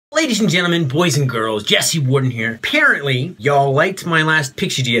Ladies and gentlemen, boys and girls, Jesse Warden here. Apparently, y'all liked my last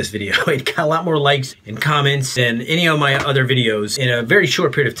Pixi.js video. It got a lot more likes and comments than any of my other videos in a very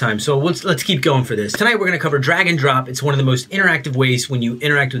short period of time. So let's keep going for this. Tonight we're gonna cover drag and drop. It's one of the most interactive ways when you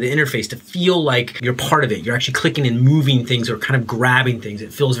interact with the interface to feel like you're part of it. You're actually clicking and moving things or kind of grabbing things.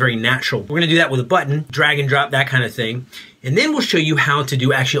 It feels very natural. We're gonna do that with a button, drag and drop, that kind of thing. And then we'll show you how to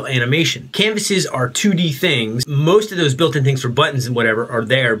do actual animation. Canvases are 2D things. Most of those built-in things for buttons and whatever are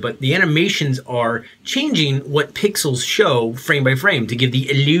there, but the animations are changing what pixels show frame by frame to give the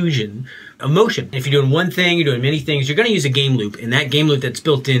illusion of motion. If you're doing one thing, you're doing many things, you're gonna use a game loop, and that game loop that's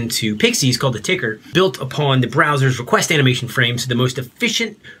built into Pixi is called the ticker, built upon the browser's request animation frame, so the most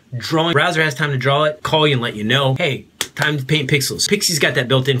efficient drawing. The browser has time to draw it, call you and let you know, hey, time to paint pixels. Pixi's got that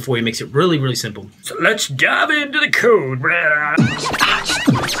built in for you, makes it really, really simple. So let's dive into the code.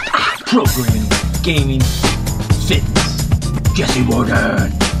 Programming, gaming, fitness, Jesse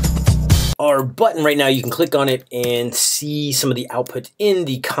Warden. Our button right now, you can click on it and see some of the output in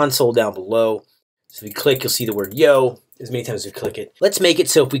the console down below. So if you click, you'll see the word yo as many times as you click it. Let's make it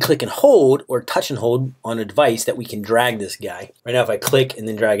so if we click and hold or touch and hold on a device that we can drag this guy. Right now, if I click and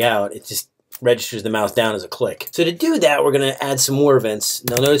then drag out, it just registers the mouse down as a click. So to do that, we're gonna add some more events.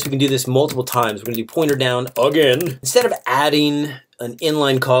 Now notice we can do this multiple times. We're gonna do pointer down again. Instead of adding an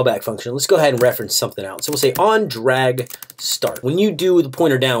inline callback function, let's go ahead and reference something out. So we'll say on drag start. When you do the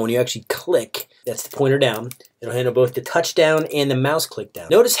pointer down, when you actually click, that's the pointer down. It'll handle both the touch down and the mouse click down.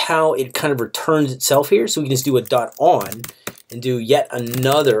 Notice how it kind of returns itself here. So we can just do a dot on and do yet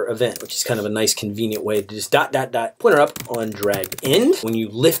another event, which is kind of a nice convenient way to just dot, dot, dot, pointer up on drag end. When you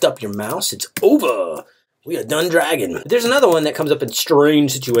lift up your mouse, it's over. We are done dragging. There's another one that comes up in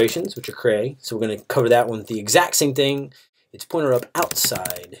strange situations, which are cray. So we're gonna cover that one with the exact same thing. It's pointer up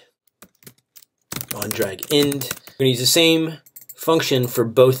outside on drag end. We're gonna use the same function for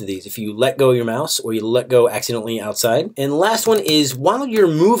both of these. If you let go of your mouse or you let go accidentally outside. And the last one is while you're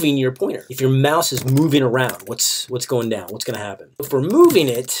moving your pointer. If your mouse is moving around, what's going down? What's gonna happen? If we're moving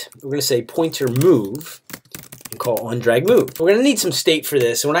it, we're gonna say pointer move and call on drag move. We're gonna need some state for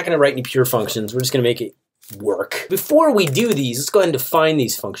this, so we're not gonna write any pure functions. We're just gonna make it work. Before we do these, let's go ahead and define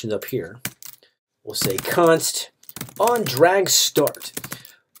these functions up here. We'll say const on drag start.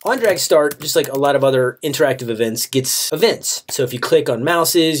 On drag start, just like a lot of other interactive events, gets events. So if you click on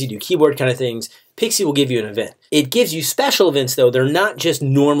mouses, you do keyboard kind of things, Pixi will give you an event. It gives you special events though. They're not just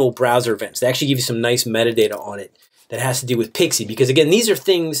normal browser events. They actually give you some nice metadata on it that has to do with Pixi. Because again, these are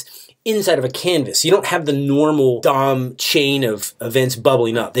things inside of a canvas. You don't have the normal DOM chain of events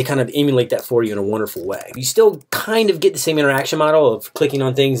bubbling up. They kind of emulate that for you in a wonderful way. You still kind of get the same interaction model of clicking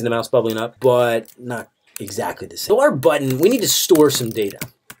on things and the mouse bubbling up, but not exactly the same. So our button, we need to store some data.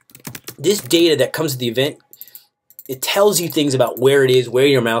 This data that comes with the event, it tells you things about where it is, where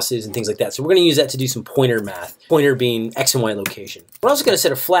your mouse is, and things like that. So we're gonna use that to do some pointer math. Pointer being X and Y location. We're also gonna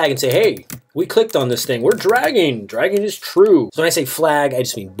set a flag and say, hey, we clicked on this thing. We're dragging. Dragging is true. So when I say flag, I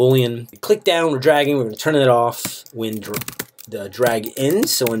just mean Boolean. We click down, we're dragging, we're gonna turn it off when the drag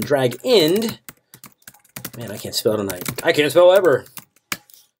ends. So when drag end, man, I can't spell tonight. I can't spell ever.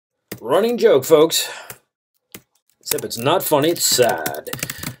 Running joke, folks. Except it's not funny, it's sad.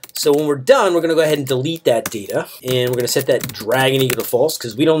 So when we're done, we're gonna go ahead and delete that data, and we're gonna set that dragging equal to false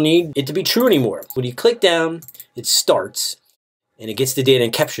because we don't need it to be true anymore. When you click down, it starts, and it gets the data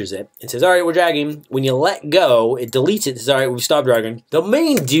and captures it. It says, all right, we're dragging. When you let go, it deletes it. It says, all right, we've stopped dragging. The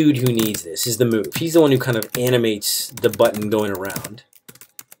main dude who needs this is the move. He's the one who kind of animates the button going around.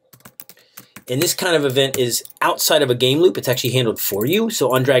 And this kind of event is outside of a game loop. It's actually handled for you.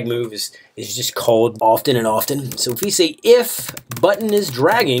 So on drag move is just called often and often. So if we say if button is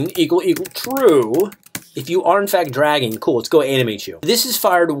dragging equal true, if you are in fact dragging, cool, let's go animate you. This is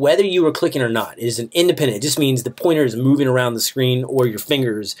fired whether you are clicking or not. It is an independent. It just means the pointer is moving around the screen or your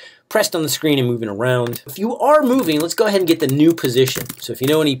fingers pressed on the screen and moving around. If you are moving, let's go ahead and get the new position. So if you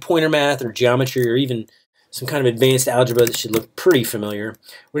know any pointer math or geometry or even some kind of advanced algebra that should look pretty familiar,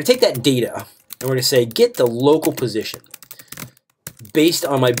 we're gonna take that data and we're gonna say get the local position based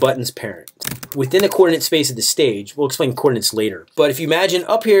on my button's parent within the coordinate space of the stage. We'll explain coordinates later. But if you imagine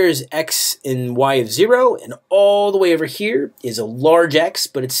up here is X and Y of 0, and all the way over here is a large X,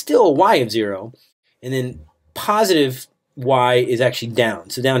 but it's still a Y of 0. And then positive Y is actually down.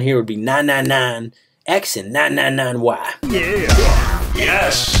 So down here would be 999 X and 999 Y. Yeah.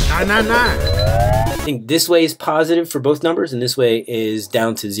 Yes. 999. I think this way is positive for both numbers, and this way is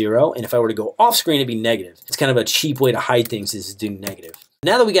down to 0. And if I were to go off screen, it'd be negative. It's kind of a cheap way to hide things, is to do negative.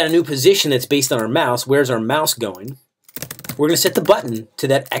 Now that we got a new position that's based on our mouse, where's our mouse going? We're going to set the button to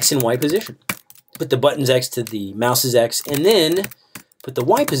that X and Y position. Put the button's X to the mouse's X, and then put the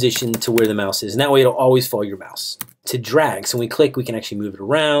Y position to where the mouse is, and that way it'll always follow your mouse. To drag, so when we click, we can actually move it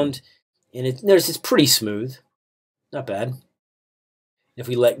around, and notice it's pretty smooth. Not bad. If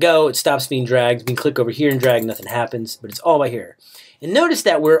we let go, it stops being dragged. We can click over here and drag, nothing happens, but it's all by here. And notice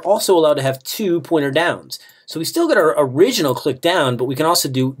that we're also allowed to have 2 pointer downs. So we still got our original click down, but we can also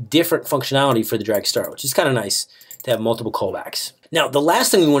do different functionality for the drag start, which is kind of nice to have multiple callbacks. Now, the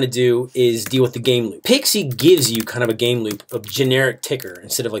last thing we want to do is deal with the game loop. Pixi gives you kind of a game loop of generic ticker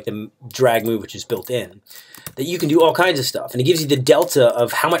instead of like the drag move, which is built in, that you can do all kinds of stuff. And it gives you the delta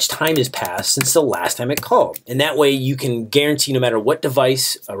of how much time has passed since the last time it called. And that way you can guarantee no matter what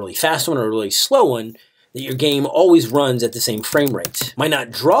device, a really fast one or a really slow one, that your game always runs at the same frame rate. Might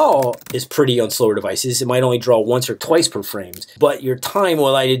not draw as pretty on slower devices. It might only draw once or twice per frame, but your time will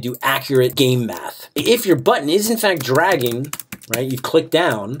allow you to do accurate game math. If your button is in fact dragging, right, you've clicked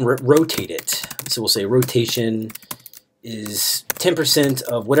down, rotate it. So we'll say rotation is 10%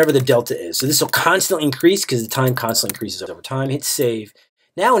 of whatever the delta is. So this will constantly increase because the time constantly increases over time. Hit save.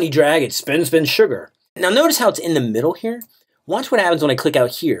 Now when you drag it, spin sugar. Now notice how it's in the middle here. Watch what happens when I click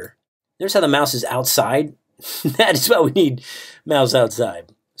out here. Notice how the mouse is outside. That is why we need mouse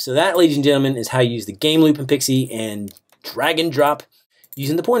outside. So that, ladies and gentlemen, is how you use the game loop in Pixi and drag and drop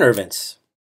using the pointer events.